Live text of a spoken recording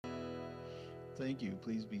Thank you.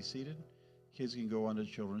 Please be seated. Kids can go on to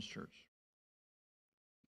Children's Church.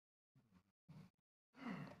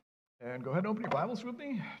 And go ahead and open your Bibles with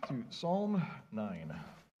me to Psalm 9.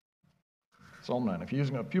 Psalm 9. If you're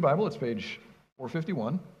using a Pew Bible, it's page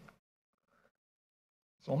 451.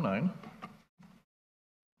 Psalm 9.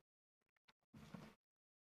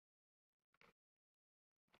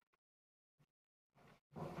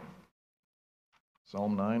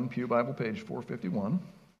 Psalm 9, Pew Bible, page 451.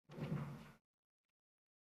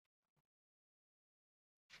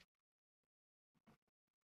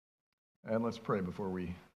 And let's pray before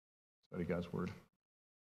we study God's Word.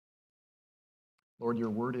 Lord, your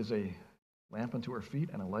Word is a lamp unto our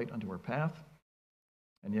feet and a light unto our path,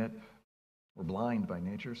 and yet we're blind by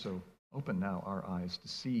nature, so open now our eyes to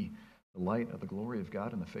see the light of the glory of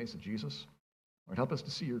God in the face of Jesus. Lord, help us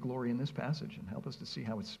to see your glory in this passage, and help us to see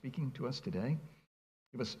how it's speaking to us today.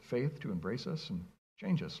 Give us faith to embrace us and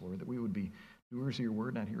change us, Lord, that we would be doers of your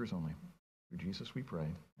word, not hearers only. Through Jesus we pray.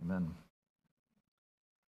 Amen.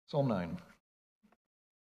 Psalm 9.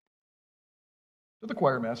 To the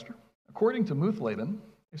choir master, according to Muth-Laban,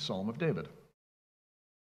 a psalm of David.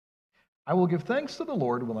 I will give thanks to the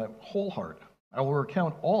Lord with my whole heart. I will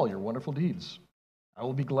recount all your wonderful deeds. I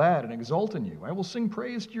will be glad and exult in you. I will sing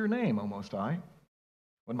praise to your name, O Most High.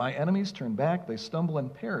 When my enemies turn back, they stumble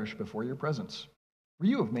and perish before your presence. For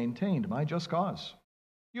you have maintained my just cause.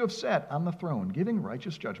 You have sat on the throne, giving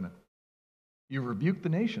righteous judgment. You have rebuked the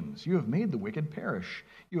nations. You have made the wicked perish.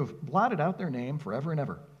 You have blotted out their name forever and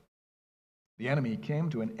ever. The enemy came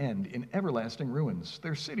to an end in everlasting ruins.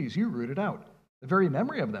 Their cities you rooted out. The very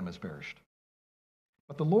memory of them has perished.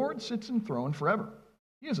 But the Lord sits enthroned forever.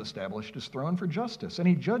 He has established his throne for justice, and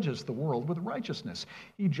he judges the world with righteousness.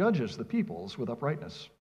 He judges the peoples with uprightness.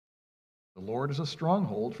 The Lord is a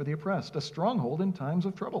stronghold for the oppressed, a stronghold in times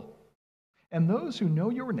of trouble. And those who know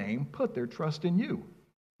your name put their trust in you.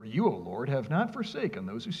 For you, O Lord, have not forsaken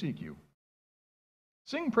those who seek you.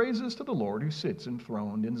 Sing praises to the Lord who sits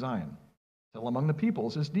enthroned in Zion. Tell among the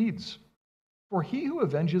peoples his deeds. For he who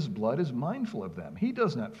avenges blood is mindful of them. He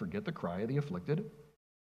does not forget the cry of the afflicted.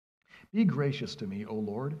 Be gracious to me, O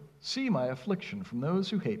Lord. See my affliction from those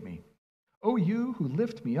who hate me. O you who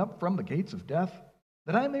lift me up from the gates of death,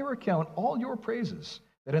 that I may recount all your praises,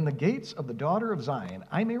 that in the gates of the daughter of Zion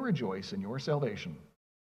I may rejoice in your salvation.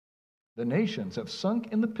 The nations have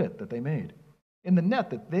sunk in the pit that they made. In the net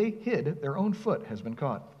that they hid, their own foot has been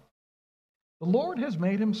caught. The Lord has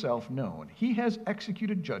made himself known. He has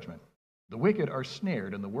executed judgment. The wicked are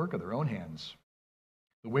snared in the work of their own hands.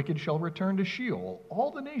 The wicked shall return to Sheol,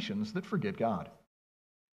 all the nations that forget God.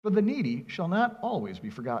 For the needy shall not always be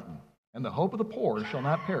forgotten, and the hope of the poor shall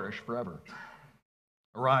not perish forever.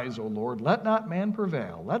 Arise, O Lord, let not man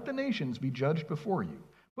prevail. Let the nations be judged before you.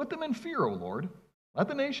 Put them in fear, O Lord. Let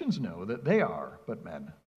the nations know that they are but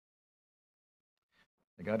men.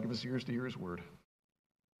 May God give us ears to hear his word.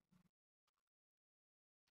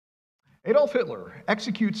 Adolf Hitler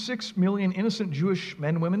executes 6 million innocent Jewish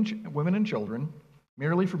men, women, and children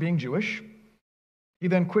merely for being Jewish. He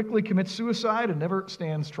then quickly commits suicide and never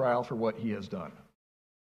stands trial for what he has done.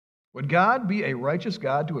 Would God be a righteous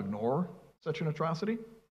God to ignore such an atrocity?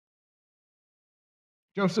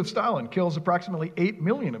 Joseph Stalin kills approximately 8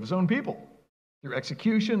 million of his own people through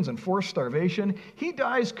executions and forced starvation. He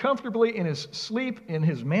dies comfortably in his sleep in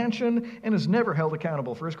his mansion and is never held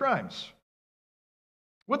accountable for his crimes.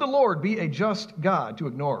 Would the Lord be a just God to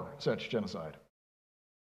ignore such genocide?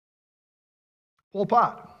 Pol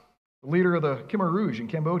Pot, the leader of the Khmer Rouge in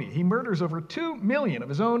Cambodia, he murders over 2 million of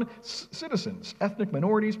his own citizens, ethnic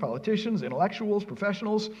minorities, politicians, intellectuals,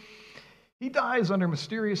 professionals. He dies under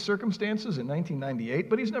mysterious circumstances in 1998,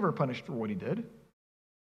 but he's never punished for what he did.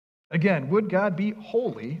 Again, would God be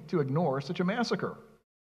holy to ignore such a massacre?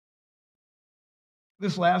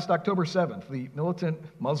 This last October 7th, the militant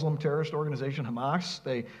Muslim terrorist organization Hamas,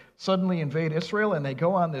 they suddenly invade Israel and they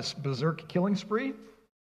go on this berserk killing spree.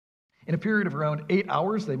 In a period of around 8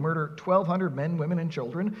 hours, they murder 1,200 men, women, and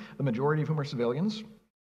children, the majority of whom are civilians.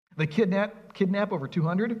 They kidnap over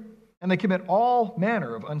 200, and they commit all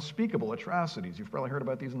manner of unspeakable atrocities. You've probably heard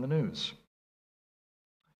about these in the news.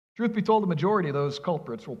 Truth be told, the majority of those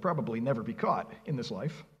culprits will probably never be caught in this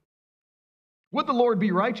life. Would the Lord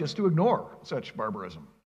be righteous to ignore such barbarism?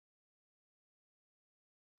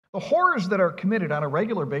 The horrors that are committed on a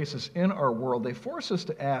regular basis in our world, they force us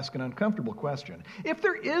to ask an uncomfortable question. If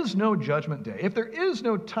there is no judgment day, if there is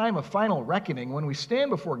no time of final reckoning when we stand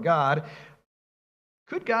before God,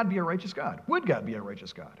 could God be a righteous God? Would God be a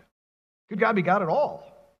righteous God? Could God be God at all?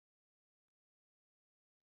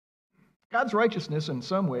 God's righteousness in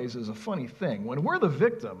some ways is a funny thing. When we're the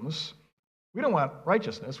victims, We don't want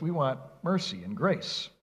righteousness, we want mercy and grace.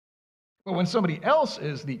 But when somebody else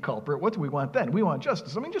is the culprit, what do we want then? We want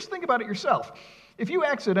justice. I mean, just think about it yourself. If you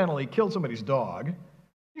accidentally killed somebody's dog,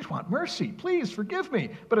 you'd want mercy. Please forgive me.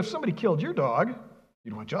 But if somebody killed your dog,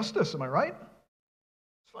 you'd want justice. Am I right?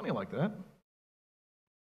 It's funny like that.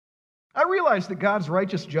 I realize that God's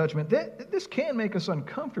righteous judgment, this can make us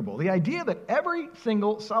uncomfortable. The idea that every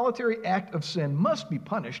single solitary act of sin must be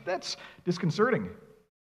punished, that's disconcerting.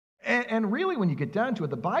 And really, when you get down to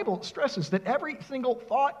it, the Bible stresses that every single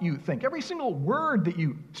thought you think, every single word that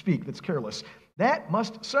you speak that's careless, that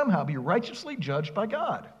must somehow be righteously judged by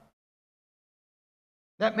God.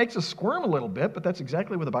 That makes us squirm a little bit, but that's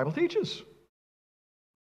exactly what the Bible teaches.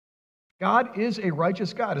 God is a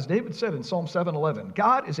righteous God. As David said in Psalm 7:11,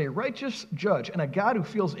 God is a righteous judge and a God who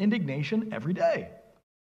feels indignation every day.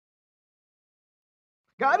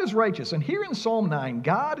 God is righteous, and here in Psalm 9,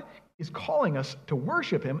 God is calling us to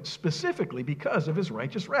worship him specifically because of his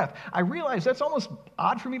righteous wrath. I realize that's almost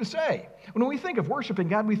odd for me to say. When we think of worshiping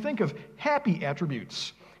God, we think of happy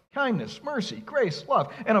attributes, kindness, mercy, grace,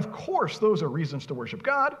 love, and of course those are reasons to worship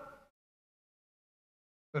God.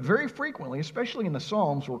 But very frequently, especially in the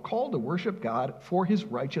Psalms, we're called to worship God for his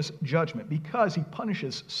righteous judgment because he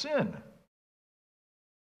punishes sin.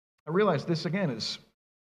 I realize this, again, is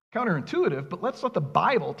counterintuitive, but let's let the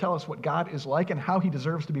Bible tell us what God is like and how he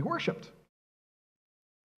deserves to be worshiped.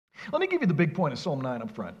 Let me give you the big point of Psalm 9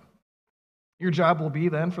 up front. Your job will be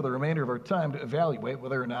then, for the remainder of our time, to evaluate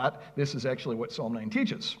whether or not this is actually what Psalm 9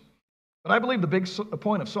 teaches. But I believe the big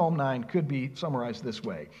point of Psalm 9 could be summarized this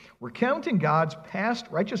way. Recounting God's past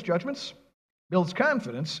righteous judgments builds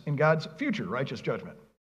confidence in God's future righteous judgment.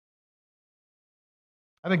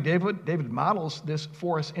 I think David models this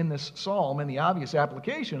for us in this psalm, and the obvious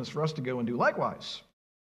application is for us to go and do likewise.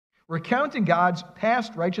 Recounting God's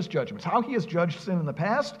past righteous judgments, how he has judged sin in the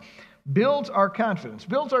past, builds our confidence,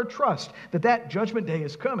 builds our trust that that judgment day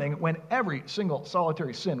is coming when every single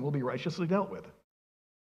solitary sin will be righteously dealt with.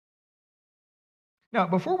 Now,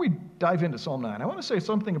 before we dive into Psalm 9, I want to say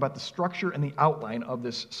something about the structure and the outline of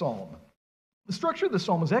this psalm. The structure of the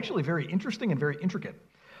psalm is actually very interesting and very intricate.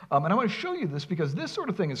 And I want to show you this because this sort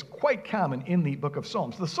of thing is quite common in the book of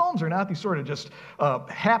Psalms. The Psalms are not these sort of just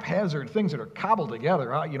haphazard things that are cobbled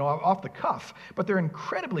together, off the cuff, but they're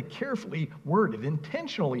incredibly carefully worded,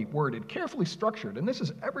 intentionally worded, carefully structured, and this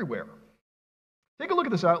is everywhere. Take a look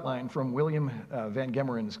at this outline from William Van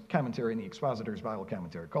Gemmeren's commentary in the Expositor's Bible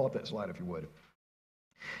Commentary. Call up that slide if you would.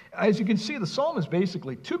 As you can see, the psalm is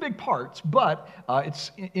basically two big parts, but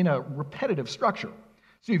it's in a repetitive structure.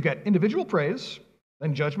 So you've got individual praise,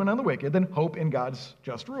 then judgment on the wicked, then hope in God's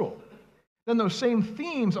just rule. Then those same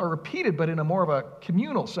themes are repeated, but in a more of a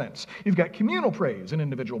communal sense. You've got communal praise and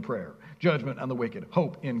individual prayer, judgment on the wicked,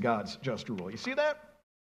 hope in God's just rule. You see that?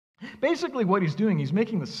 Basically what he's doing, he's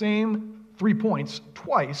making the same 3 points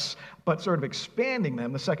twice, but sort of expanding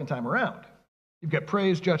them the second time around. You've got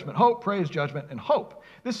praise, judgment, hope, praise, judgment, and hope.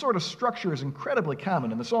 This sort of structure is incredibly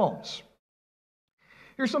common in the Psalms.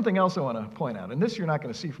 Here's something else I want to point out, and this you're not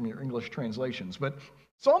going to see from your English translations, but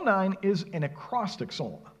Psalm 9 is an acrostic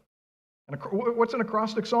psalm. What's an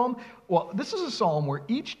acrostic psalm? Well, this is a psalm where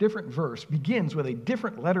each different verse begins with a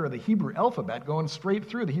different letter of the Hebrew alphabet going straight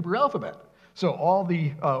through the Hebrew alphabet. So all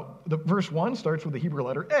the verse 1 starts with the Hebrew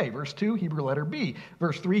letter A, verse 2, Hebrew letter B,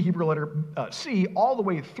 verse 3, Hebrew letter C, all the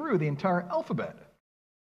way through the entire alphabet.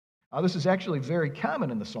 This is actually very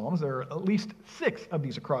common in the Psalms. There are at least 6 of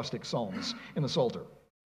these acrostic psalms in the Psalter.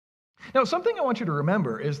 Now, something I want you to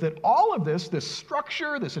remember is that all of this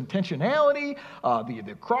structure, this intentionality,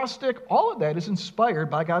 the acrostic, all of that is inspired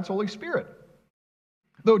by God's Holy Spirit.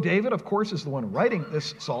 Though David, of course, is the one writing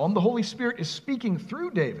this psalm, the Holy Spirit is speaking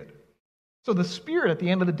through David. So the Spirit, at the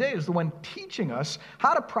end of the day, is the one teaching us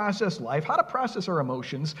how to process life, how to process our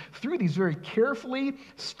emotions through these very carefully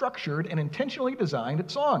structured and intentionally designed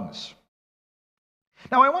songs.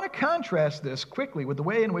 Now, I want to contrast this quickly with the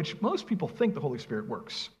way in which most people think the Holy Spirit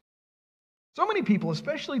works. So many people,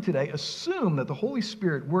 especially today, assume that the Holy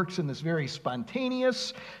Spirit works in this very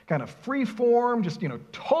spontaneous, kind of free-form, just,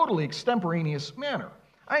 totally extemporaneous manner.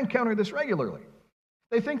 I encounter this regularly.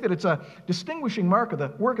 They think that it's a distinguishing mark of the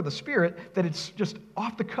work of the Spirit, that it's just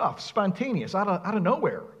off the cuff, spontaneous, out of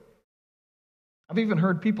nowhere. I've even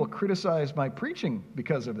heard people criticize my preaching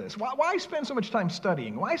because of this. Why spend so much time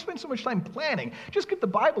studying? Why spend so much time planning? Just get the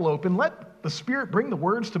Bible open, let the Spirit bring the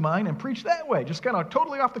words to mind, and preach that way, just kind of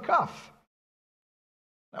totally off the cuff.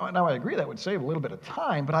 Now, I agree that would save a little bit of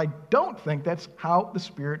time, but I don't think that's how the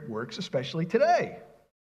Spirit works, especially today.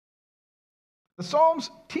 The Psalms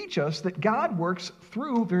teach us that God works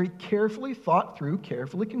through very carefully thought through,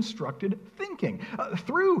 carefully constructed thinking,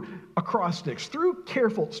 through acrostics, through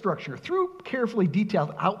careful structure, through carefully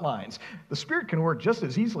detailed outlines. The Spirit can work just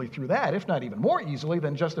as easily through that, if not even more easily,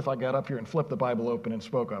 than just if I got up here and flipped the Bible open and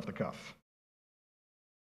spoke off the cuff.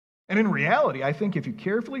 And in reality, I think if you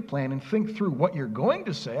carefully plan and think through what you're going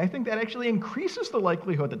to say, I think that actually increases the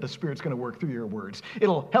likelihood that the Spirit's going to work through your words.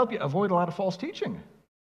 It'll help you avoid a lot of false teaching.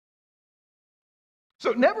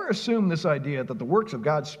 So never assume this idea that the works of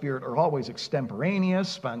God's Spirit are always extemporaneous,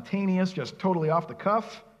 spontaneous, just totally off the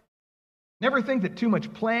cuff. Never think that too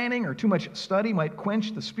much planning or too much study might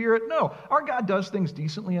quench the Spirit. No, our God does things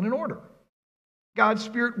decently and in order. God's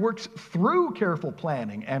Spirit works through careful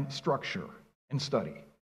planning and structure and study.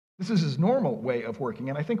 This is his normal way of working,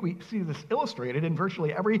 and I think we see this illustrated in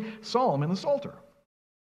virtually every psalm in the Psalter.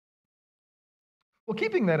 Well,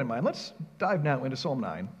 keeping that in mind, let's dive now into Psalm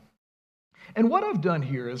 9. And what I've done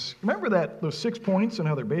here is, remember those 6 points and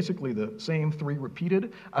how they're basically the same 3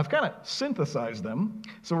 repeated? I've kind of synthesized them,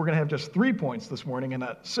 so we're going to have just 3 points this morning and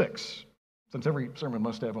not 6, since every sermon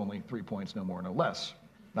must have only 3 points, no more, no less.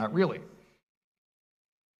 Not really.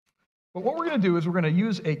 But what we're going to do is we're going to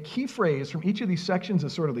use a key phrase from each of these sections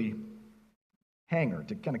as sort of the hanger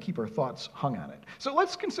to kind of keep our thoughts hung on it. So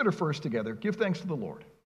let's consider first together, give thanks to the Lord.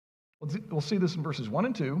 We'll see this in verses 1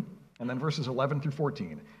 and 2, and then verses 11 through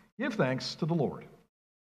 14. Give thanks to the Lord.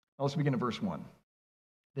 Now let's begin at verse 1.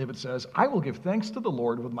 David says, I will give thanks to the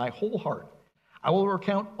Lord with my whole heart. I will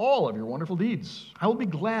recount all of your wonderful deeds. I will be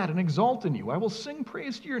glad and exult in you. I will sing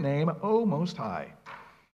praise to your name, O Most High.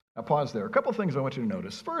 Now pause there. A couple things I want you to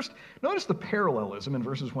notice. First, notice the parallelism in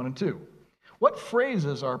verses 1 and 2. What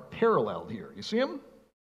phrases are paralleled here? You see them?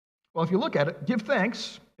 Well, if you look at it, give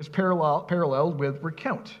thanks is paralleled with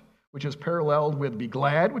recount, which is paralleled with be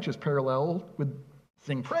glad, which is paralleled with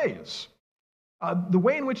sing praise. The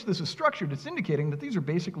way in which this is structured, it's indicating that these are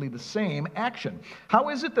basically the same action. How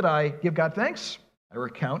is it that I give God thanks? I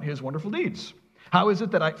recount his wonderful deeds. How is it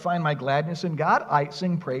that I find my gladness in God? I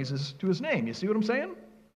sing praises to his name. You see what I'm saying?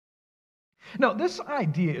 Now, this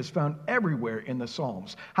idea is found everywhere in the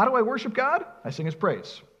Psalms. How do I worship God? I sing his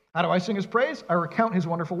praise. How do I sing his praise? I recount his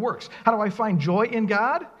wonderful works. How do I find joy in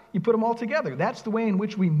God? You put them all together. That's the way in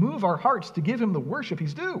which we move our hearts to give him the worship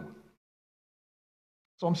he's due.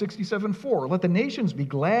 Psalm 67:4, let the nations be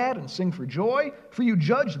glad and sing for joy, for you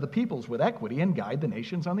judge the peoples with equity and guide the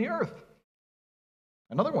nations on the earth.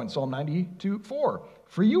 Another one, Psalm 92:4,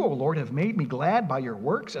 for you, O Lord, have made me glad by your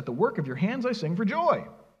works. At the work of your hands I sing for joy.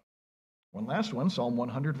 One last one, Psalm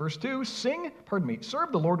 100, verse 2, serve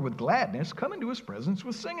the Lord with gladness, come into his presence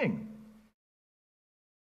with singing.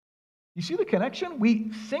 You see the connection?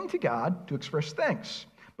 We sing to God to express thanks.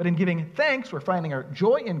 But in giving thanks, we're finding our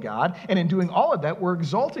joy in God, and in doing all of that, we're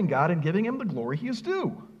exalting God and giving him the glory he is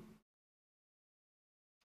due.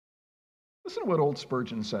 Listen to what old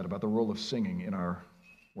Spurgeon said about the role of singing in our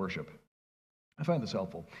worship. I find this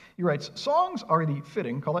helpful. He writes, songs are the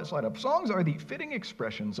fitting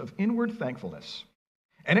expressions of inward thankfulness,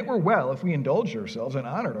 and it were well if we indulged ourselves and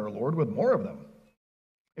honored our Lord with more of them.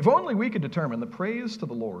 If only we could determine the praise to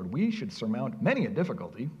the Lord, we should surmount many a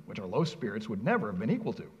difficulty, which our low spirits would never have been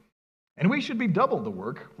equal to. And we should be double the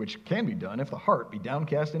work, which can be done if the heart be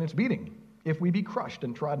downcast in its beating, if we be crushed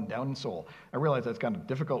and trodden down in soul. I realize that's kind of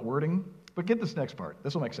difficult wording, but get this next part.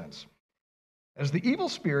 This will make sense. As the evil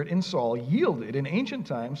spirit in Saul yielded in ancient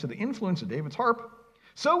times to the influence of David's harp,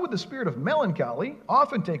 so would the spirit of melancholy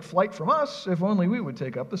often take flight from us if only we would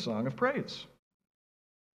take up the song of praise.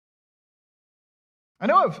 I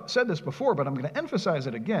know I've said this before, but I'm going to emphasize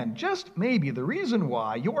it again. Just maybe the reason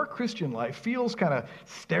why your Christian life feels kind of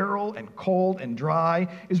sterile and cold and dry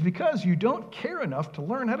is because you don't care enough to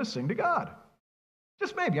learn how to sing to God.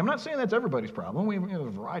 Just maybe. I'm not saying that's everybody's problem. We have a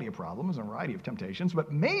variety of problems and a variety of temptations,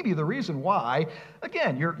 but maybe the reason why,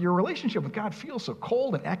 again, your relationship with God feels so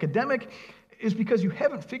cold and academic is because you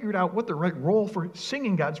haven't figured out what the right role for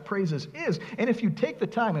singing God's praises is. And if you take the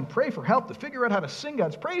time and pray for help to figure out how to sing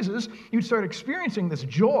God's praises, you'd start experiencing this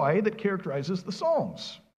joy that characterizes the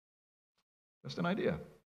Psalms. Just an idea.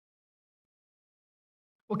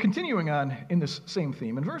 Well, continuing on in this same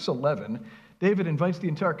theme, in verse 11, David invites the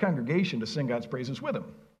entire congregation to sing God's praises with him.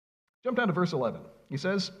 Jump down to verse 11. He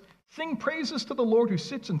says, sing praises to the Lord who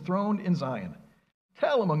sits enthroned in Zion.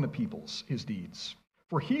 Tell among the peoples his deeds.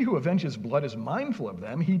 For he who avenges blood is mindful of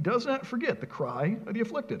them. He does not forget the cry of the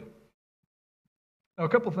afflicted. Now, a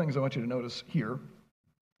couple of things I want you to notice here.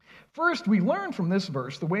 First, we learn from this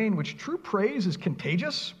verse the way in which true praise is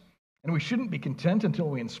contagious, and we shouldn't be content until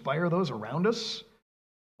we inspire those around us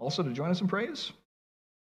also to join us in praise.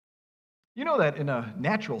 You know that in a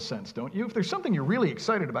natural sense, don't you? If there's something you're really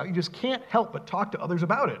excited about, you just can't help but talk to others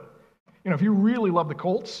about it. If you really love the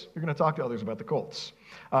Colts, you're going to talk to others about the Colts.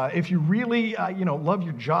 If you really, love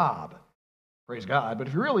your job, praise God, but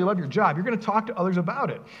if you really love your job, you're going to talk to others about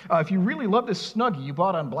it. If you really love this Snuggie you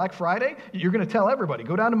bought on Black Friday, you're going to tell everybody,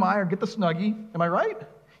 go down to Meijer, get the Snuggie. Am I right?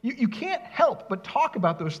 You can't help but talk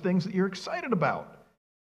about those things that you're excited about.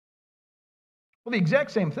 Well, the exact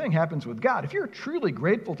same thing happens with God. If you're truly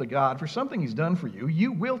grateful to God for something He's done for you,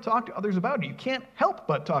 you will talk to others about it. You can't help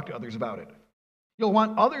but talk to others about it. You'll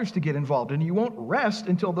want others to get involved, and you won't rest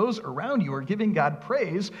until those around you are giving God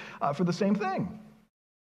praise for the same thing.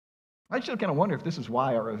 I still kind of wonder if this is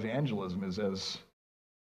why our evangelism is as,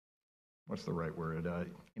 what's the right word,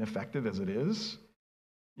 ineffective as it is.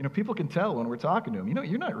 People can tell when we're talking to them,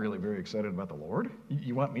 you're not really very excited about the Lord.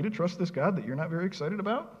 You want me to trust this God that you're not very excited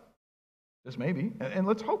about? Just maybe. And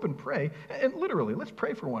let's hope and pray. And literally, let's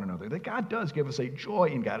pray for one another that God does give us a joy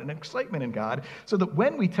in God, an excitement in God, so that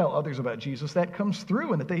when we tell others about Jesus, that comes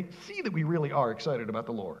through and that they see that we really are excited about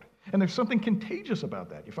the Lord. And there's something contagious about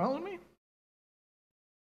that. You following me?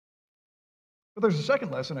 But there's a second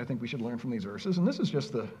lesson I think we should learn from these verses, and this is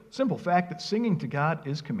just the simple fact that singing to God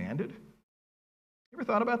is commanded. You ever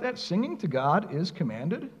thought about that? Singing to God is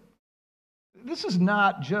commanded. This is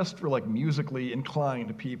not just for musically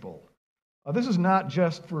inclined people. This is not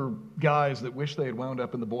just for guys that wish they had wound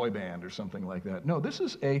up in the boy band or something like that. No, this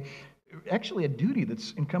is actually a duty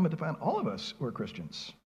that's incumbent upon all of us who are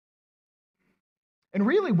Christians. And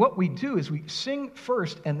really what we do is we sing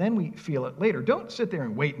first and then we feel it later. Don't sit there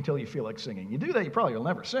and wait until you feel like singing. You do that, you probably will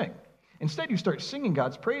never sing. Instead, you start singing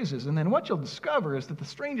God's praises, and then what you'll discover is that the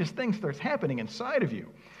strangest thing starts happening inside of you.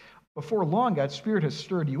 Before long, God's Spirit has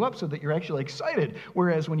stirred you up so that you're actually excited,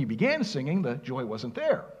 whereas when you began singing, the joy wasn't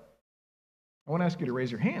there. I won't ask you to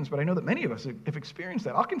raise your hands, but I know that many of us have experienced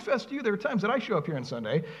that. I'll confess to you, there are times that I show up here on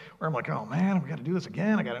Sunday where I'm like, oh man, we got to do this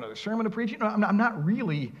again. I got another sermon to preach. I'm not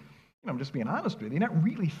really, I'm just being honest with you, not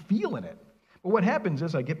really feeling it. But what happens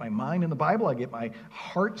is I get my mind in the Bible, I get my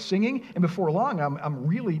heart singing, and before long, I'm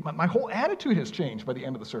really, my whole attitude has changed by the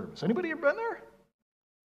end of the service. Anybody ever been there?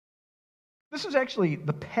 This is actually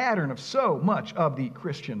the pattern of so much of the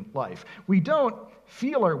Christian life. We don't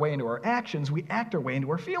feel our way into our actions, we act our way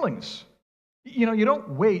into our feelings. You don't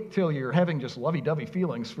wait till you're having just lovey-dovey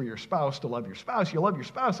feelings for your spouse to love your spouse. You love your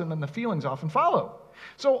spouse, and then the feelings often follow.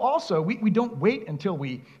 So also, we don't wait until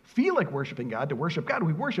we feel like worshiping God to worship God.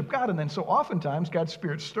 We worship God, and then so oftentimes God's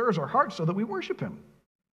Spirit stirs our hearts so that we worship Him.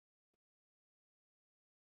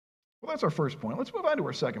 Well, that's our first point. Let's move on to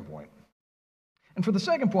our second point. And for the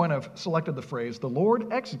second point, I've selected the phrase, the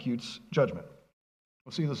Lord executes judgment.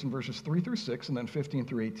 We'll see this in verses 3 through 6 and then 15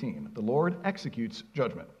 through 18. The Lord executes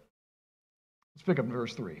judgment. Let's pick up in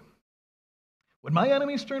verse 3. When my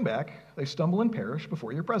enemies turn back, they stumble and perish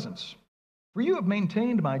before your presence. For you have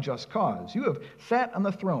maintained my just cause. You have sat on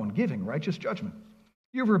the throne, giving righteous judgment.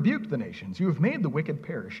 You have rebuked the nations. You have made the wicked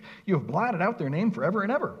perish. You have blotted out their name forever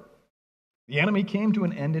and ever. The enemy came to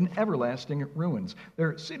an end in everlasting ruins.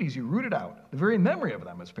 Their cities you rooted out. The very memory of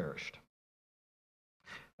them has perished.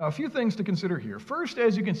 Now, a few things to consider here. First,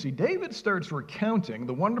 as you can see, David starts recounting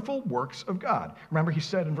the wonderful works of God. Remember, he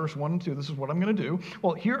said in verse 1 and 2, this is what I'm going to do.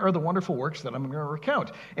 Well, here are the wonderful works that I'm going to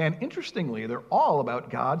recount. And interestingly, they're all about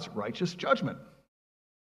God's righteous judgment.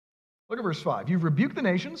 Look at verse 5. You've rebuked the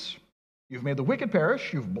nations. You've made the wicked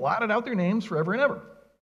perish. You've blotted out their names forever and ever.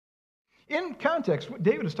 In context, what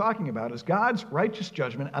David is talking about is God's righteous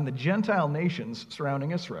judgment on the Gentile nations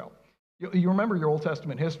surrounding Israel. You remember your Old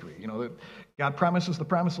Testament history, that God promises the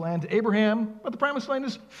promised land to Abraham, but the promised land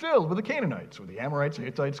is filled with the Canaanites, with the Amorites, the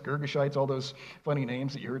Hittites, Girgashites, all those funny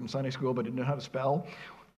names that you heard in Sunday school but didn't know how to spell.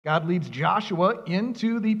 God leads Joshua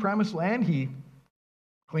into the promised land. He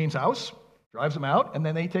cleans house, drives them out, and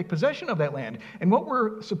then they take possession of that land. And what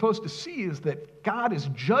we're supposed to see is that God is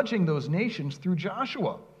judging those nations through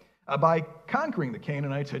Joshua by conquering the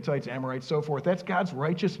Canaanites, Hittites, Amorites, so forth. That's God's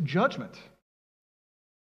righteous judgment.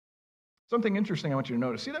 Something interesting I want you to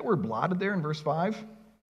notice. See that word blotted there in verse 5?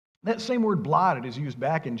 That same word blotted is used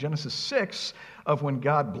back in Genesis 6 of when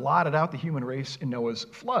God blotted out the human race in Noah's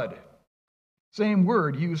flood. Same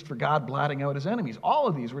word used for God blotting out his enemies. All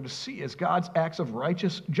of these we're to see as God's acts of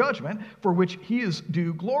righteous judgment for which he is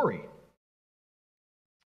due glory.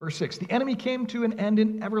 Verse 6, the enemy came to an end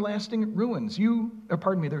in everlasting ruins.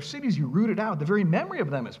 Their cities you rooted out. The very memory of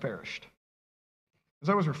them has perished. As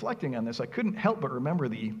I was reflecting on this, I couldn't help but remember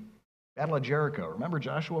the Battle of Jericho. Remember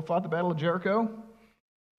Joshua fought the Battle of Jericho?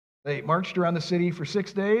 They marched around the city for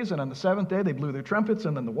 6 days, and on the seventh day they blew their trumpets,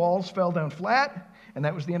 and then the walls fell down flat, and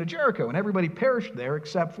that was the end of Jericho. And everybody perished there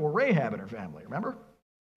except for Rahab and her family. Remember?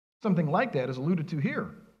 Something like that is alluded to here.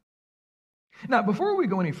 Now, before we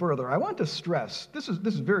go any further, I want to stress, this is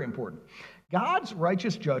very important. God's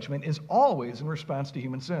righteous judgment is always in response to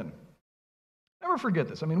human sin. Never forget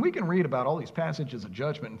this. I mean, we can read about all these passages of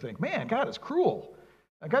judgment and think, man, God is cruel.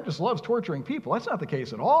 God just loves torturing people. That's not the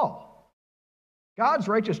case at all. God's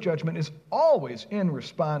righteous judgment is always in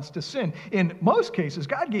response to sin. In most cases,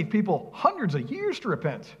 God gave people hundreds of years to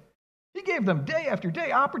repent. He gave them day after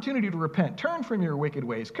day opportunity to repent. Turn from your wicked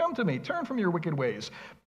ways. Come to me. Turn from your wicked ways.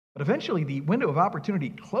 But eventually the window of opportunity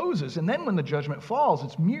closes, and then when the judgment falls,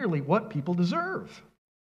 it's merely what people deserve.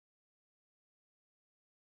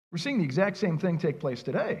 We're seeing the exact same thing take place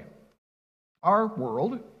today. Our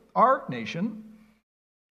world, our nation,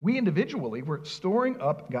 we individually, we're storing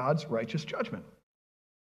up God's righteous judgment.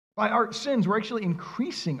 By our sins, we're actually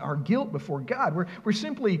increasing our guilt before God. We're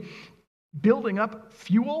simply building up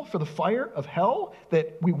fuel for the fire of hell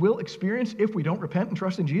that we will experience if we don't repent and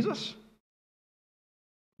trust in Jesus.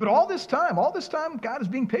 But all this time, God is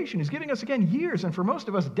being patient. He's giving us, again, years, and for most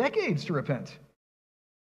of us, decades to repent.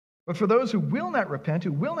 But for those who will not repent,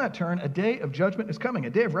 who will not turn, a day of judgment is coming. A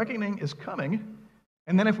day of reckoning is coming.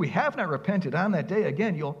 And then if we have not repented on that day,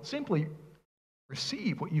 again, you'll simply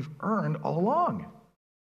receive what you've earned all along.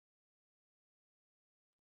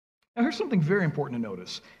 Now, here's something very important to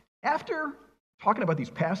notice. After talking about these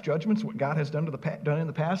past judgments, what God has done in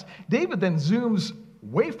the past, David then zooms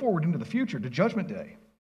way forward into the future to Judgment Day.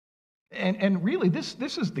 And really, this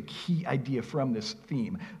is the key idea from this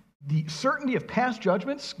theme. The certainty of past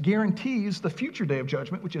judgments guarantees the future day of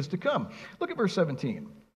judgment, which is to come. Look at verse 17.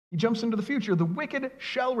 He jumps into the future. The wicked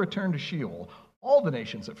shall return to Sheol, all the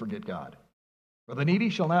nations that forget God. For the needy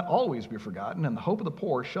shall not always be forgotten, and the hope of the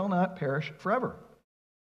poor shall not perish forever.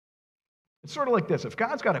 It's sort of like this. If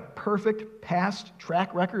God's got a perfect past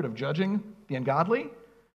track record of judging the ungodly,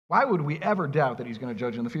 why would we ever doubt that he's going to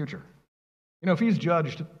judge in the future? You know, if he's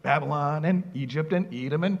judged Babylon and Egypt and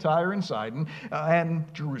Edom and Tyre and Sidon and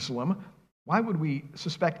Jerusalem, why would we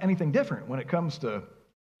suspect anything different when it comes to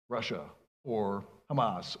Russia or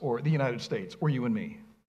Hamas or the United States or you and me?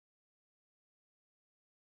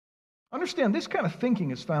 Understand, this kind of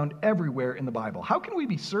thinking is found everywhere in the Bible. How can we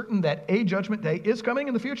be certain that a judgment day is coming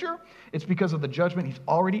in the future? It's because of the judgment he's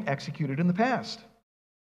already executed in the past.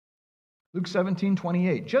 Luke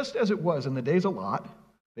 17:28, just as it was in the days of Lot,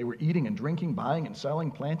 they were eating and drinking, buying and selling,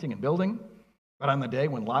 planting and building. But on the day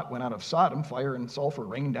when Lot went out of Sodom, fire and sulfur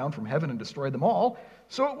rained down from heaven and destroyed them all.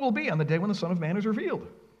 So it will be on the day when the Son of Man is revealed.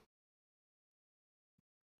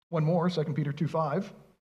 One more, 2 Peter 2:5.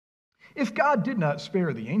 If God did not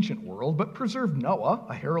spare the ancient world, but preserved Noah,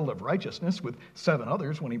 a herald of righteousness, with 7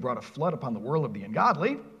 others when he brought a flood upon the world of the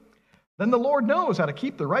ungodly, then the Lord knows how to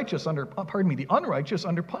keep the unrighteous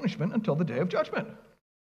under punishment until the day of judgment.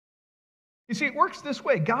 You see, it works this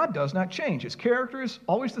way. God does not change. His character is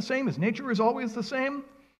always the same. His nature is always the same.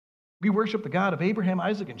 We worship the God of Abraham,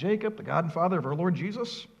 Isaac, and Jacob, the God and Father of our Lord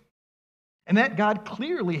Jesus. And that God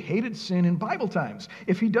clearly hated sin in Bible times.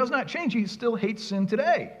 If he does not change, he still hates sin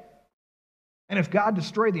today. And if God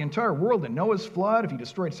destroyed the entire world in Noah's flood, if he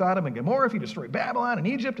destroyed Sodom and Gomorrah, if he destroyed Babylon and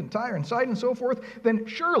Egypt and Tyre and Sidon and so forth, then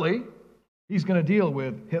surely he's going to deal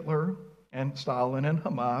with Hitler and Stalin and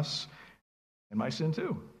Hamas and my sin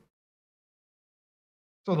too.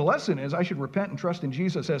 So the lesson is I should repent and trust in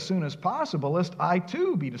Jesus as soon as possible, lest I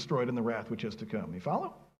too be destroyed in the wrath which is to come. You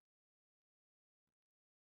follow?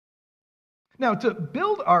 Now, to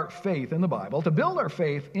build our faith in the Bible, to build our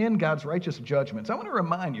faith in God's righteous judgments, I want to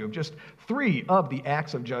remind you of just 3 of the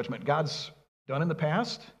acts of judgment God's done in the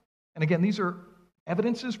past. And again, these are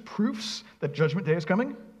evidences, proofs that Judgment Day is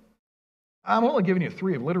coming. I'm only giving you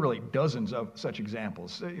 3 of literally dozens of such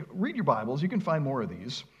examples. Read your Bibles. You can find more of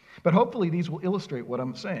these. But hopefully these will illustrate what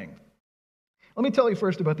I'm saying. Let me tell you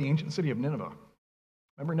first about the ancient city of Nineveh.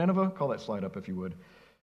 Remember Nineveh? Call that slide up if you would.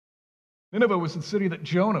 Nineveh was the city that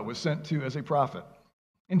Jonah was sent to as a prophet.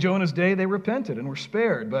 In Jonah's day, they repented and were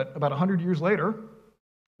spared, but about 100 years later,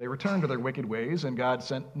 they returned to their wicked ways, and God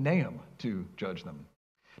sent Nahum to judge them.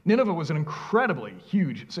 Nineveh was an incredibly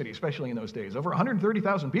huge city, especially in those days. Over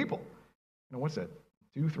 130,000 people. You know, what's that?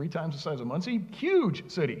 2-3 times the size of Muncie? Huge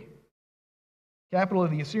city. Capital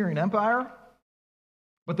of the Assyrian Empire.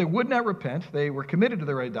 But they would not repent. They were committed to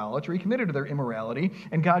their idolatry, committed to their immorality,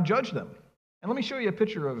 and God judged them. And let me show you a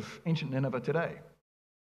picture of ancient Nineveh today.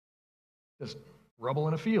 Just rubble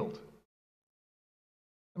in a field.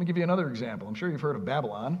 Let me give you another example. I'm sure you've heard of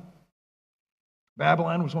Babylon.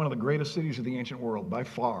 Babylon was one of the greatest cities of the ancient world, by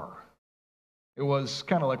far. It was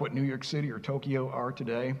kind of like what New York City or Tokyo are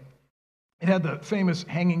today. It had the famous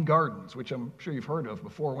Hanging Gardens, which I'm sure you've heard of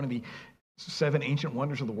before, one of the 7 ancient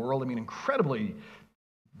wonders of the world. I mean, incredibly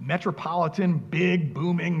metropolitan, big,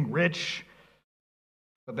 booming, rich.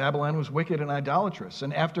 But Babylon was wicked and idolatrous.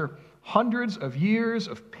 And after hundreds of years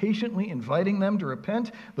of patiently inviting them to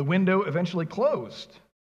repent, the window eventually closed.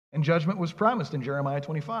 And judgment was promised in Jeremiah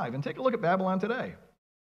 25. And take a look at Babylon today.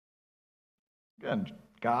 Again,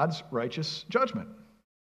 God's righteous judgment.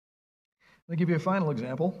 Let me give you a final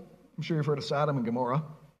example. I'm sure you've heard of Sodom and Gomorrah.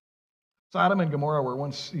 Sodom and Gomorrah were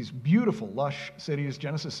once these beautiful, lush cities.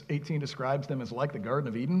 Genesis 18 describes them as like the Garden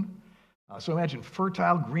of Eden. So imagine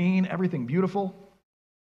fertile, green, everything beautiful.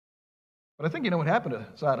 But I think you know what happened to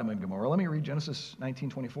Sodom and Gomorrah. Let me read Genesis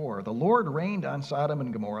 19:24. The Lord rained on Sodom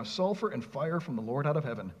and Gomorrah sulfur and fire from the Lord out of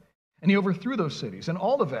heaven. And he overthrew those cities and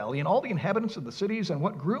all the valley and all the inhabitants of the cities and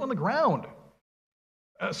what grew on the ground.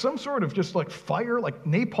 Some sort of just like fire, like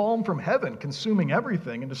napalm from heaven, consuming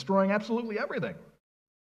everything and destroying absolutely everything.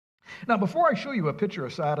 Now, before I show you a picture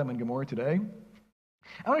of Sodom and Gomorrah today,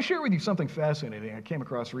 I want to share with you something fascinating I came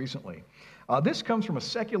across recently. This comes from a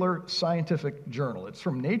secular scientific journal. It's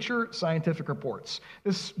from Nature Scientific Reports.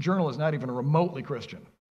 This journal is not even remotely Christian.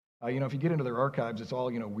 If you get into their archives, it's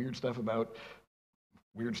all, weird stuff about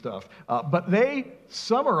weird stuff. But they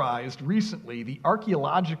summarized recently the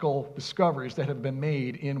archaeological discoveries that have been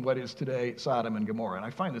made in what is today Sodom and Gomorrah. And I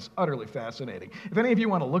find this utterly fascinating. If any of you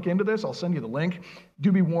want to look into this, I'll send you the link.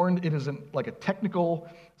 Do be warned, it isn't like a technical,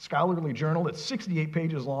 scholarly journal. It's 68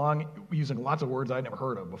 pages long, using lots of words I'd never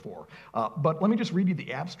heard of before. But let me just read you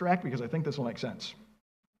the abstract because I think this will make sense.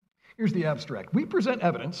 Here's the abstract. We present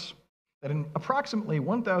evidence that in approximately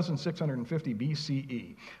 1650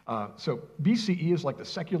 BCE, so BCE is like the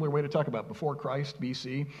secular way to talk about before Christ,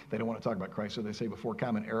 BC. They don't want to talk about Christ, so they say before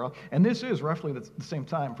Common Era. And this is roughly the same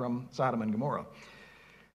time from Sodom and Gomorrah.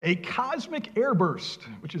 A cosmic airburst,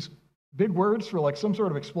 which is big words for like some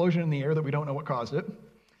sort of explosion in the air that we don't know what caused it.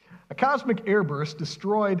 A cosmic airburst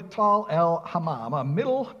destroyed Tal el-Hammam, a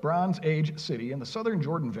Middle Bronze Age city in the southern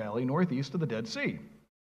Jordan Valley, northeast of the Dead Sea.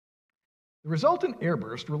 The resultant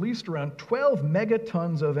airburst released around 12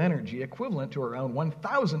 megatons of energy, equivalent to around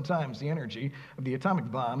 1,000 times the energy of the atomic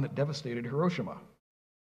bomb that devastated Hiroshima.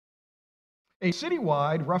 A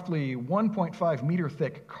citywide, roughly 1.5 meter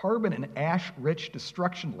thick carbon and ash-rich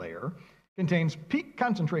destruction layer contains peak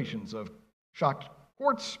concentrations of shocked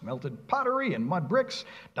quartz, melted pottery, and mud bricks,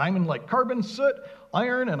 diamond-like carbon, soot,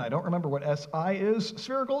 iron, and I don't remember what Si is,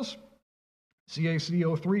 sphericals,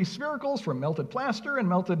 CaCO3 sphericals from melted plaster and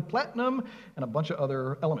melted platinum, and a bunch of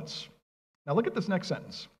other elements. Now look at this next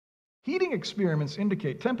sentence. Heating experiments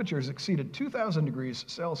indicate temperatures exceeded 2,000 degrees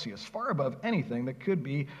Celsius, far above anything that could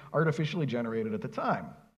be artificially generated at the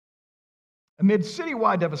time. Amid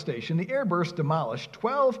citywide devastation, the airburst demolished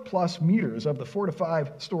 12 plus meters of the 4 to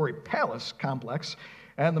 5 story palace complex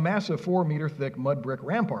and the massive 4 meter thick mud brick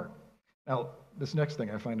rampart. Now, this next thing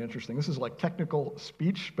I find interesting. This is like technical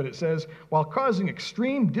speech, but it says, while causing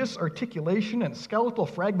extreme disarticulation and skeletal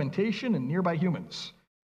fragmentation in nearby humans.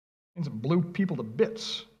 It means it blew people to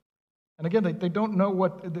bits. And again, they don't know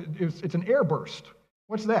what, it's an airburst.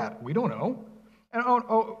 What's that? We don't know.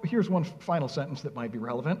 And here's one final sentence that might be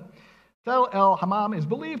relevant. Tel el-Hammam is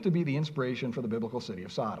believed to be the inspiration for the biblical city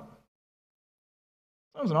of Sodom.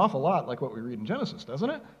 Sounds an awful lot like what we read in Genesis, doesn't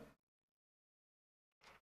it?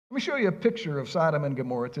 Let me show you a picture of Sodom and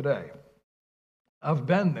Gomorrah today. I've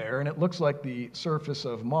been there, and it looks like the surface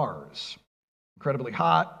of Mars. Incredibly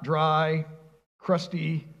hot, dry,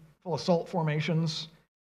 crusty, full of salt formations.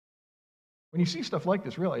 When you see stuff like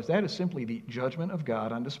this, realize that is simply the judgment of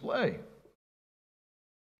God on display.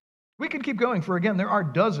 We could keep going, for again, there are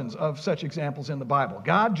dozens of such examples in the Bible.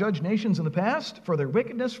 God judged nations in the past for their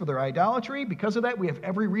wickedness, for their idolatry. Because of that, we have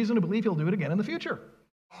every reason to believe he'll do it again in the future.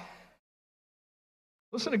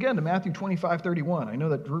 Listen again to Matthew 25:31. I know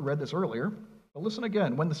that Drew read this earlier, but listen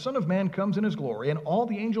again. When the Son of Man comes in his glory and all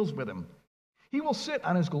the angels with him, he will sit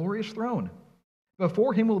on his glorious throne.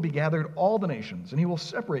 Before him will be gathered all the nations, and he will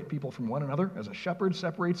separate people from one another as a shepherd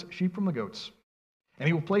separates sheep from the goats. And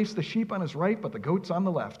he will place the sheep on his right, but the goats on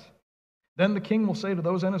the left. Then the king will say to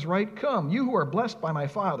those on his right, come, you who are blessed by my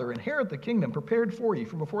Father, inherit the kingdom prepared for you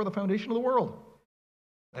from before the foundation of the world.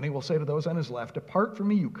 Then he will say to those on his left, depart from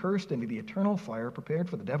me, you cursed, into the eternal fire prepared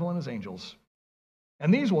for the devil and his angels.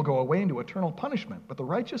 And these will go away into eternal punishment, but the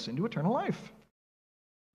righteous into eternal life.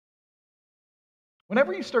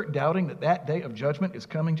 Whenever you start doubting that that day of judgment is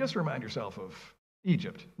coming, just remind yourself of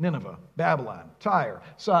Egypt, Nineveh, Babylon, Tyre,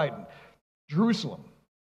 Sidon, Jerusalem.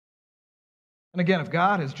 And again, if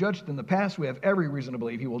God has judged in the past, we have every reason to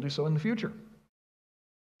believe he will do so in the future.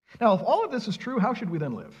 Now, if all of this is true, how should we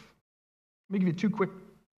then live? Let me give you two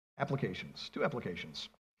applications.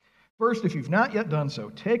 First, if you've not yet done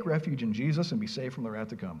so, take refuge in Jesus and be saved from the wrath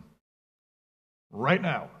to come. right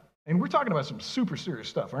now. And we're talking about some super serious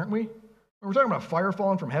stuff, aren't we? We're talking about fire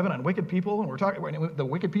falling from heaven on wicked people, and we're talking the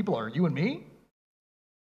wicked people are you and me.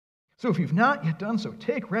 So if you've not yet done so,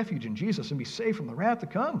 take refuge in Jesus and be safe from the wrath to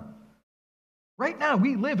come. Right now,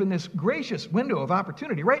 we live in this gracious window of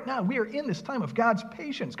opportunity. Right now, we are in this time of God's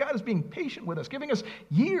patience. God is being patient with us, giving us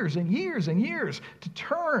years and years and years to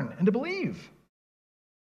turn and to believe.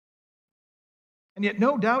 And yet,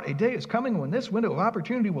 no doubt, a day is coming when this window of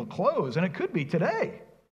opportunity will close, and it could be today.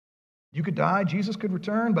 You could die, Jesus could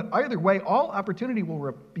return, but either way, all opportunity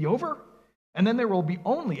will be over, and then there will be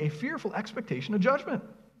only a fearful expectation of judgment.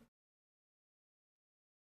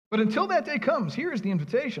 But until that day comes, here is the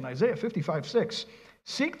invitation, Isaiah 55:6.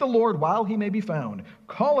 Seek the Lord while he may be found.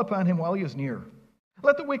 Call upon him while he is near.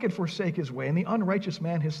 Let the wicked forsake his way, and the unrighteous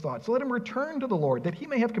man his thoughts. Let him return to the Lord, that he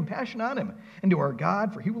may have compassion on him, and to our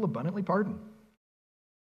God, for he will abundantly pardon.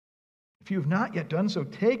 If you have not yet done so,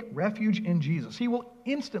 take refuge in Jesus. He will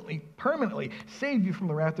instantly, permanently save you from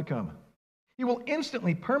the wrath to come. He will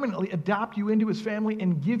instantly, permanently adopt you into his family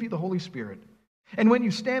and give you the Holy Spirit. And when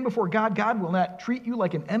you stand before God, God will not treat you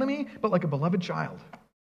like an enemy, but like a beloved child.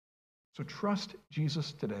 So trust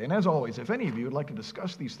Jesus today. And as always, if any of you would like to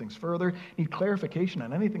discuss these things further, need clarification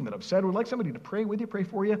on anything that I've said, would like somebody to pray with you, pray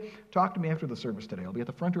for you, talk to me after the service today. I'll be at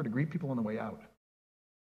the front door to greet people on the way out.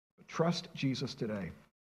 But trust Jesus today.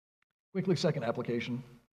 Quickly, second application.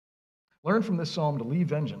 Learn from this psalm to leave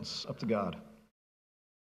vengeance up to God.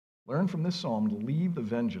 Learn from this psalm to leave the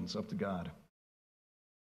vengeance up to God.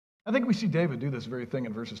 I think we see David do this very thing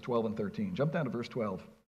in verses 12 and 13. Jump down to verse 12.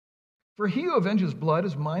 For he who avenges blood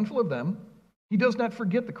is mindful of them. He does not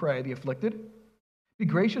forget the cry of the afflicted. Be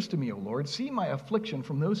gracious to me, O Lord. See my affliction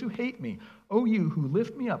from those who hate me, O you who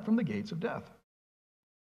lift me up from the gates of death.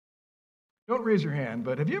 Don't raise your hand,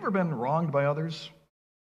 but have you ever been wronged by others?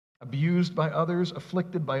 Abused by others,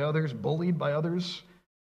 afflicted by others, bullied by others?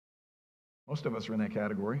 Most of us are in that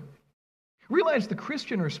category. Realize the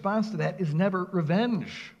Christian response to that is never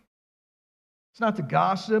revenge. It's not to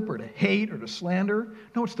gossip or to hate or to slander.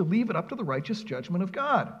 No, it's to leave it up to the righteous judgment of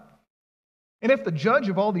God. And if the judge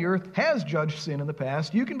of all the earth has judged sin in the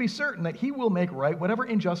past, you can be certain that he will make right whatever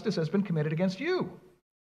injustice has been committed against you.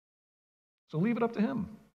 So leave it up to him.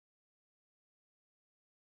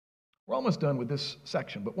 We're almost done with this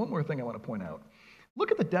section, but one more thing I want to point out.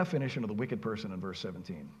 Look at the definition of the wicked person in verse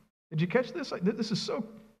 17. Did you catch this? This is so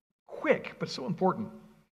quick, but so important.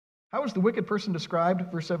 How is the wicked person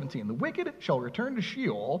described? Verse 17, the wicked shall return to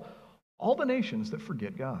Sheol, all the nations that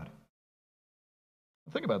forget God.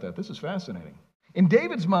 Now think about that. This is fascinating. In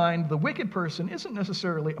David's mind, the wicked person isn't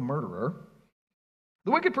necessarily a murderer.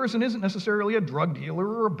 The wicked person isn't necessarily a drug dealer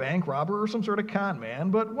or a bank robber or some sort of con man,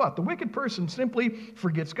 but what? The wicked person simply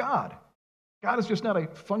forgets God. God is just not a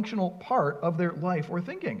functional part of their life or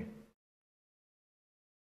thinking.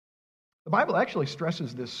 The Bible actually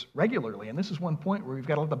stresses this regularly, and this is one point where we've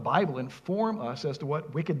got to let the Bible inform us as to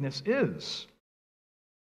what wickedness is.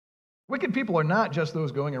 Wicked people are not just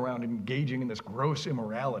those going around engaging in this gross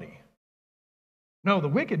immorality. No, the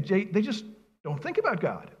wicked, they just don't think about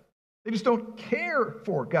God. They just don't care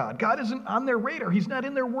for God. God isn't on their radar. He's not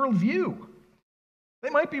in their worldview. They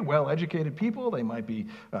might be well-educated people. They might be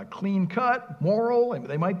clean-cut, moral, and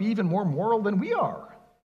they might be even more moral than we are.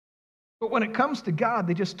 But when it comes to God,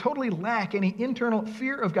 they just totally lack any internal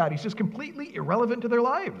fear of God. He's just completely irrelevant to their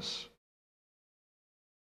lives.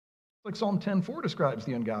 Like Psalm 10:4 describes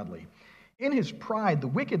the ungodly. In his pride, the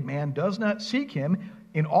wicked man does not seek him.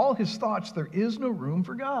 In all his thoughts, there is no room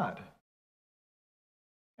for God.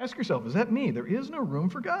 Ask yourself, is that me? There is no room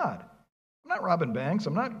for God. I'm not robbing banks.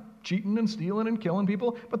 I'm not cheating and stealing and killing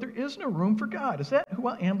people, but there is no room for God. Is that who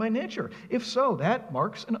I am by nature? If so, that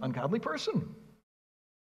marks an ungodly person.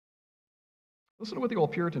 Listen to what the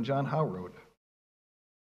old Puritan John Howe wrote.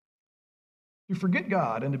 To forget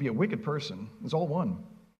God and to be a wicked person is all one.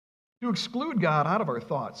 To exclude God out of our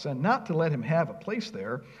thoughts and not to let him have a place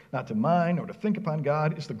there, not to mind or to think upon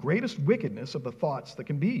God, is the greatest wickedness of the thoughts that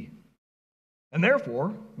can be. And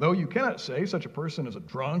therefore, though you cannot say such a person is a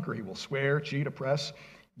drunk or he will swear, cheat, oppress,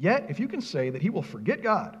 yet if you can say that he will forget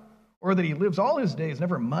God or that he lives all his days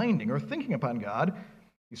never minding or thinking upon God,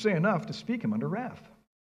 you say enough to speak him under wrath.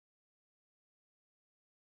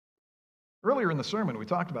 Earlier in the sermon, we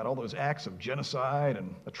talked about all those acts of genocide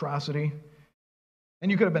and atrocity. And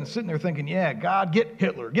you could have been sitting there thinking, yeah, God, get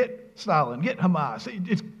Hitler, get Stalin, get Hamas.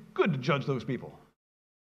 It's good to judge those people.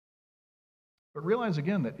 But realize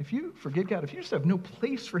again that if you forget God, if you just have no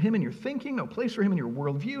place for him in your thinking, no place for him in your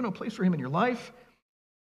worldview, no place for him in your life,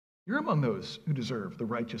 you're among those who deserve the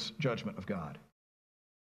righteous judgment of God.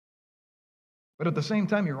 But at the same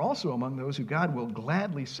time, you're also among those who God will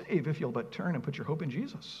gladly save if you'll but turn and put your hope in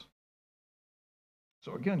Jesus.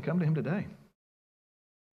 So again, come to him today.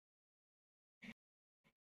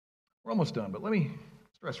 We're almost done, but let me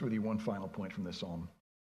stress with you one final point from this psalm.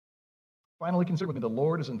 Finally, consider with me, the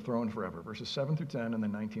Lord is enthroned forever, verses 7 through 10 and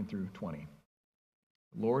then 19 through 20.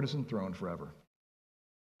 The Lord is enthroned forever.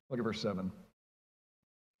 Look at verse 7.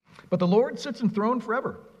 But the Lord sits enthroned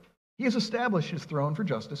forever. He has established his throne for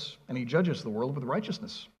justice, and he judges the world with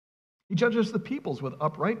righteousness. He judges the peoples with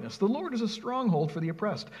uprightness. The Lord is a stronghold for the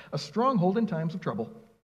oppressed, a stronghold in times of trouble.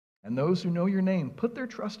 And those who know your name put their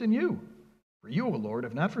trust in you. For you, O Lord,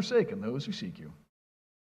 have not forsaken those who seek you.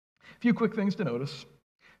 A few quick things to notice.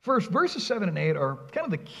 First, verses 7 and 8 are kind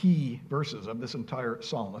of the key verses of this entire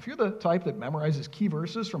psalm. If you're the type that memorizes key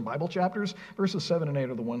verses from Bible chapters, verses 7 and 8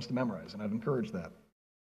 are the ones to memorize, and I'd encourage that.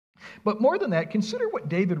 But more than that, consider what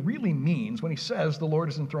David really means when he says the Lord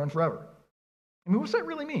is enthroned forever. I mean, what does that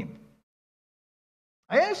really mean?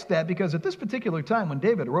 I ask that because at this particular time when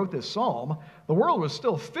David wrote this psalm, the world was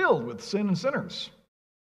still filled with sin and sinners.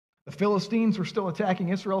 The Philistines were still attacking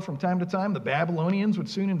Israel from time to time. The Babylonians would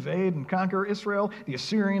soon invade and conquer Israel. The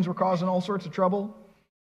Assyrians were causing all sorts of trouble.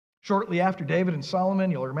 Shortly after David and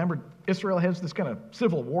Solomon, you'll remember Israel has this kind of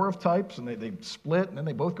civil war of types, and they split, and then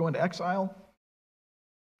they both go into exile.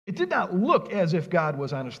 It did not look as if God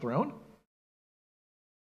was on his throne.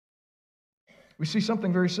 We see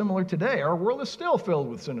something very similar today. Our world is still filled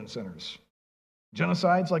with sin and sinners.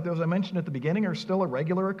 Genocides like those I mentioned at the beginning are still a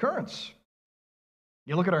regular occurrence.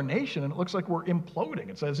 You look at our nation, and it looks like we're imploding.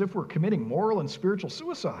 It's as if we're committing moral and spiritual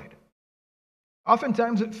suicide.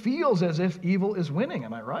 Oftentimes, it feels as if evil is winning.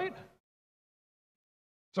 Am I right?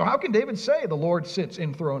 So how can David say the Lord sits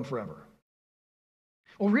enthroned forever?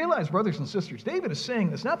 Well, realize, brothers and sisters, David is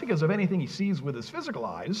saying this not because of anything he sees with his physical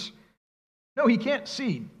eyes. No, he can't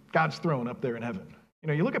see God's throne up there in heaven. You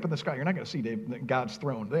know, you look up in the sky, you're not going to see God's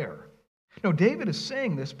throne there. No, David is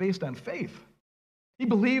saying this based on faith. He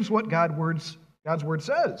believes what God's word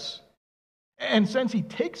says. And since he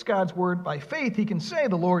takes God's word by faith, he can say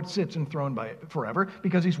the Lord sits enthroned forever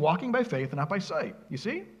because he's walking by faith and not by sight. You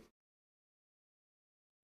see?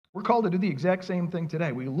 We're called to do the exact same thing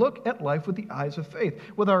today. We look at life with the eyes of faith.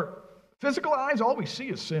 With our physical eyes, all we see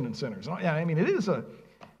is sin and sinners. Yeah, I mean,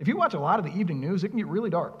 if you watch a lot of the evening news, it can get really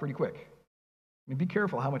dark pretty quick. I mean, be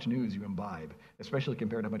careful how much news you imbibe, especially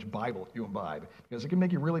compared to how much Bible you imbibe, because it can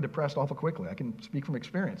make you really depressed awful quickly. I can speak from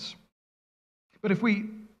experience. But if we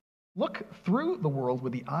look through the world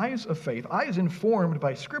with the eyes of faith, eyes informed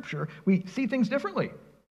by Scripture, we see things differently.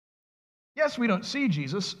 Yes, we don't see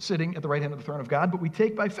Jesus sitting at the right hand of the throne of God, but we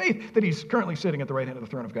take by faith that he's currently sitting at the right hand of the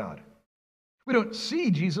throne of God. We don't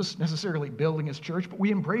see Jesus necessarily building his church, but we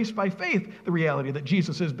embrace by faith the reality that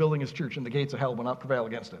Jesus is building his church and the gates of hell will not prevail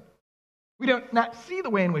against it. We don't not see the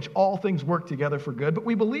way in which all things work together for good, but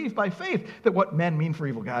we believe by faith that what men mean for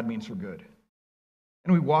evil, God means for good.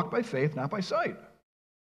 And we walk by faith, not by sight.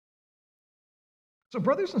 So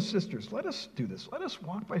brothers and sisters, let us do this. Let us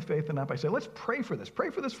walk by faith and not by sight. Let's pray for this. Pray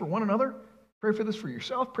for this for one another. Pray for this for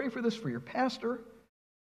yourself. Pray for this for your pastor.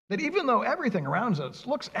 That even though everything around us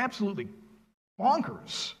looks absolutely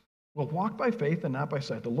bonkers, we'll walk by faith and not by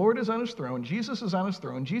sight. The Lord is on his throne. Jesus is on his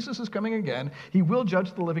throne. Jesus is coming again. He will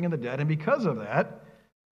judge the living and the dead. And because of that,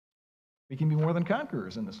 we can be more than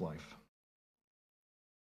conquerors in this life.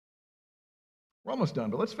 We're almost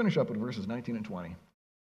done, but let's finish up with verses 19 and 20.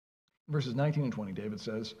 Verses 19 and 20, David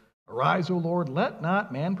says, "Arise, O Lord, let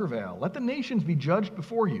not man prevail. Let the nations be judged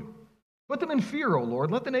before you. Put them in fear, O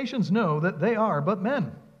Lord. Let the nations know that they are but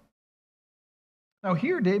men." Now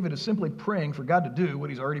here David is simply praying for God to do what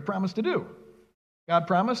he's already promised to do. God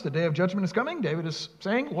promised the day of judgment is coming. David is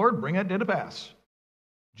saying, Lord, bring that day to pass.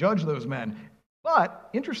 Judge those men. But,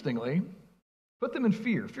 interestingly, put them in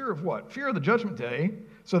fear. Fear of what? Fear of the judgment day,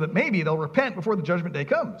 so that maybe they'll repent before the judgment day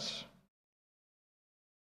comes.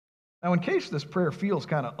 Now, in case this prayer feels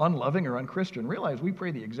kind of unloving or unchristian, realize we pray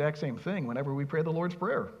the exact same thing whenever we pray the Lord's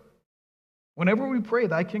Prayer. Whenever we pray,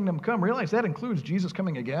 thy kingdom come, realize that includes Jesus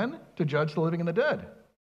coming again to judge the living and the dead.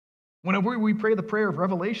 Whenever we pray the prayer of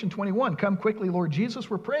Revelation 21, come quickly, Lord Jesus,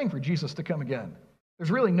 we're praying for Jesus to come again. There's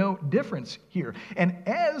really no difference here. And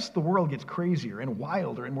as the world gets crazier and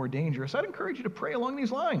wilder and more dangerous, I'd encourage you to pray along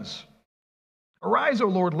these lines. Arise, O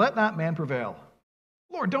Lord, let not man prevail.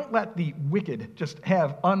 Lord, don't let the wicked just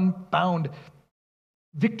have unbound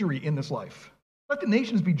victory in this life. Let the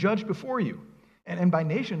nations be judged before you. And by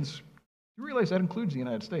nations, you realize that includes the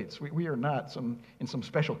United States. We are not in some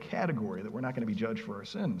special category that we're not going to be judged for our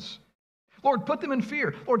sins. Lord, put them in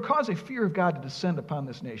fear. Lord, cause a fear of God to descend upon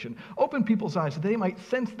this nation. Open people's eyes that they might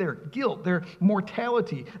sense their guilt, their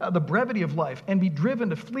mortality, the brevity of life, and be driven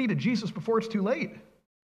to flee to Jesus before it's too late.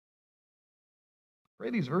 Pray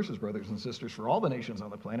these verses, brothers and sisters, for all the nations on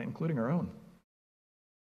the planet, including our own.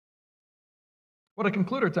 Well, to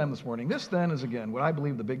conclude our time this morning, this then is, again, what I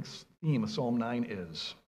believe the big theme of Psalm 9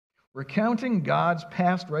 is. Recounting God's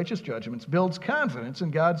past righteous judgments builds confidence in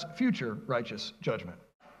God's future righteous judgment.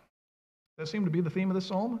 Does that seem to be the theme of this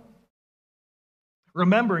psalm?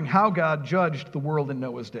 Remembering how God judged the world in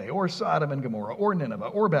Noah's day, or Sodom and Gomorrah, or Nineveh,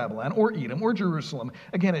 or Babylon, or Edom, or Jerusalem.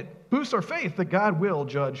 Again, it boosts our faith that God will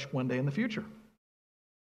judge one day in the future.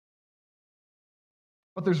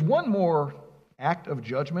 But there's one more act of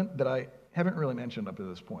judgment that I haven't really mentioned up to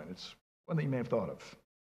this point. It's one that you may have thought of.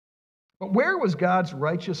 But where was God's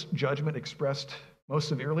righteous judgment expressed most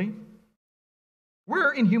severely?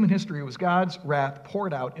 Where in human history was God's wrath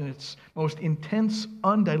poured out in its most intense,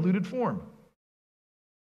 undiluted form?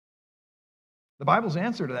 The Bible's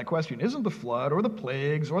answer to that question isn't the flood or the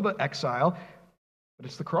plagues or the exile, but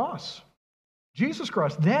it's the cross. Jesus'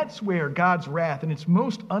 cross, that's where God's wrath in its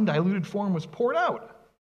most undiluted form was poured out.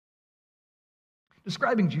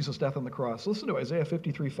 Describing Jesus' death on the cross, listen to Isaiah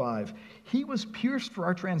 53:5. He was pierced for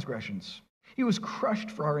our transgressions. He was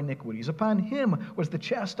crushed for our iniquities. Upon him was the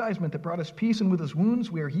chastisement that brought us peace, and with his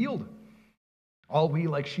wounds we are healed. All we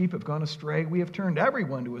like sheep have gone astray. We have turned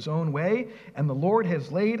everyone to his own way, and the Lord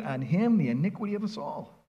has laid on him the iniquity of us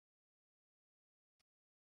all.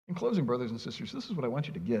 In closing, brothers and sisters, this is what I want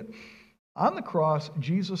you to get. On the cross,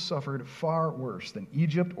 Jesus suffered far worse than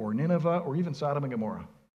Egypt or Nineveh or even Sodom and Gomorrah.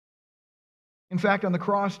 In fact, on the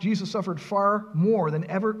cross, Jesus suffered far more than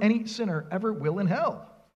any sinner ever will in hell.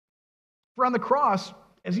 For on the cross,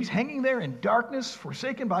 as he's hanging there in darkness,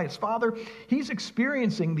 forsaken by his Father, he's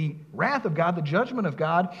experiencing the wrath of God, the judgment of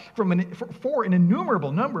God for an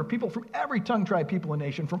innumerable number of people from every tongue, tribe, people, and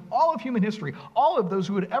nation, from all of human history, all of those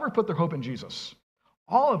who would ever put their hope in Jesus.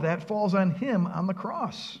 All of that falls on him on the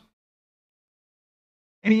cross.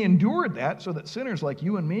 And he endured that so that sinners like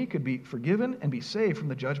you and me could be forgiven and be saved from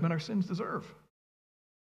the judgment our sins deserve.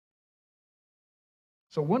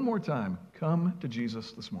 So one more time, come to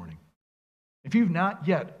Jesus this morning. If you've not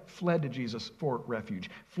yet fled to Jesus for refuge,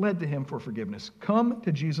 fled to him for forgiveness, come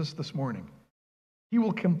to Jesus this morning. He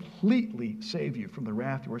will completely save you from the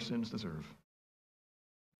wrath your sins deserve.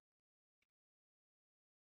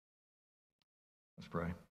 Let's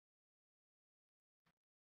pray.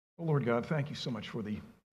 Oh, Lord God, thank you so much for the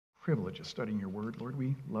privilege of studying your word. Lord,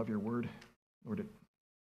 we love your word. Lord, it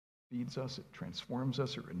feeds us, it transforms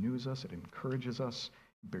us, it renews us, it encourages us,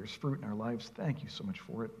 it bears fruit in our lives. Thank you so much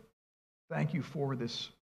for it. Thank you for this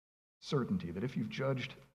certainty that if you've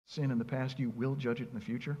judged sin in the past, you will judge it in the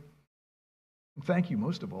future. And thank you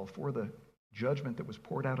most of all for the judgment that was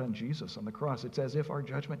poured out on Jesus on the cross. It's as if our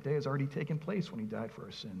judgment day has already taken place when he died for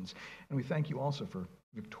our sins. And we thank you also for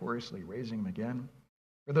victoriously raising him again.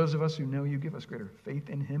 For those of us who know you, give us greater faith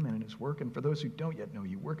in him and in his work. And for those who don't yet know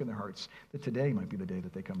you, work in their hearts that today might be the day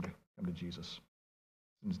that they come to Jesus.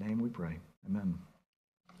 In his name we pray. Amen.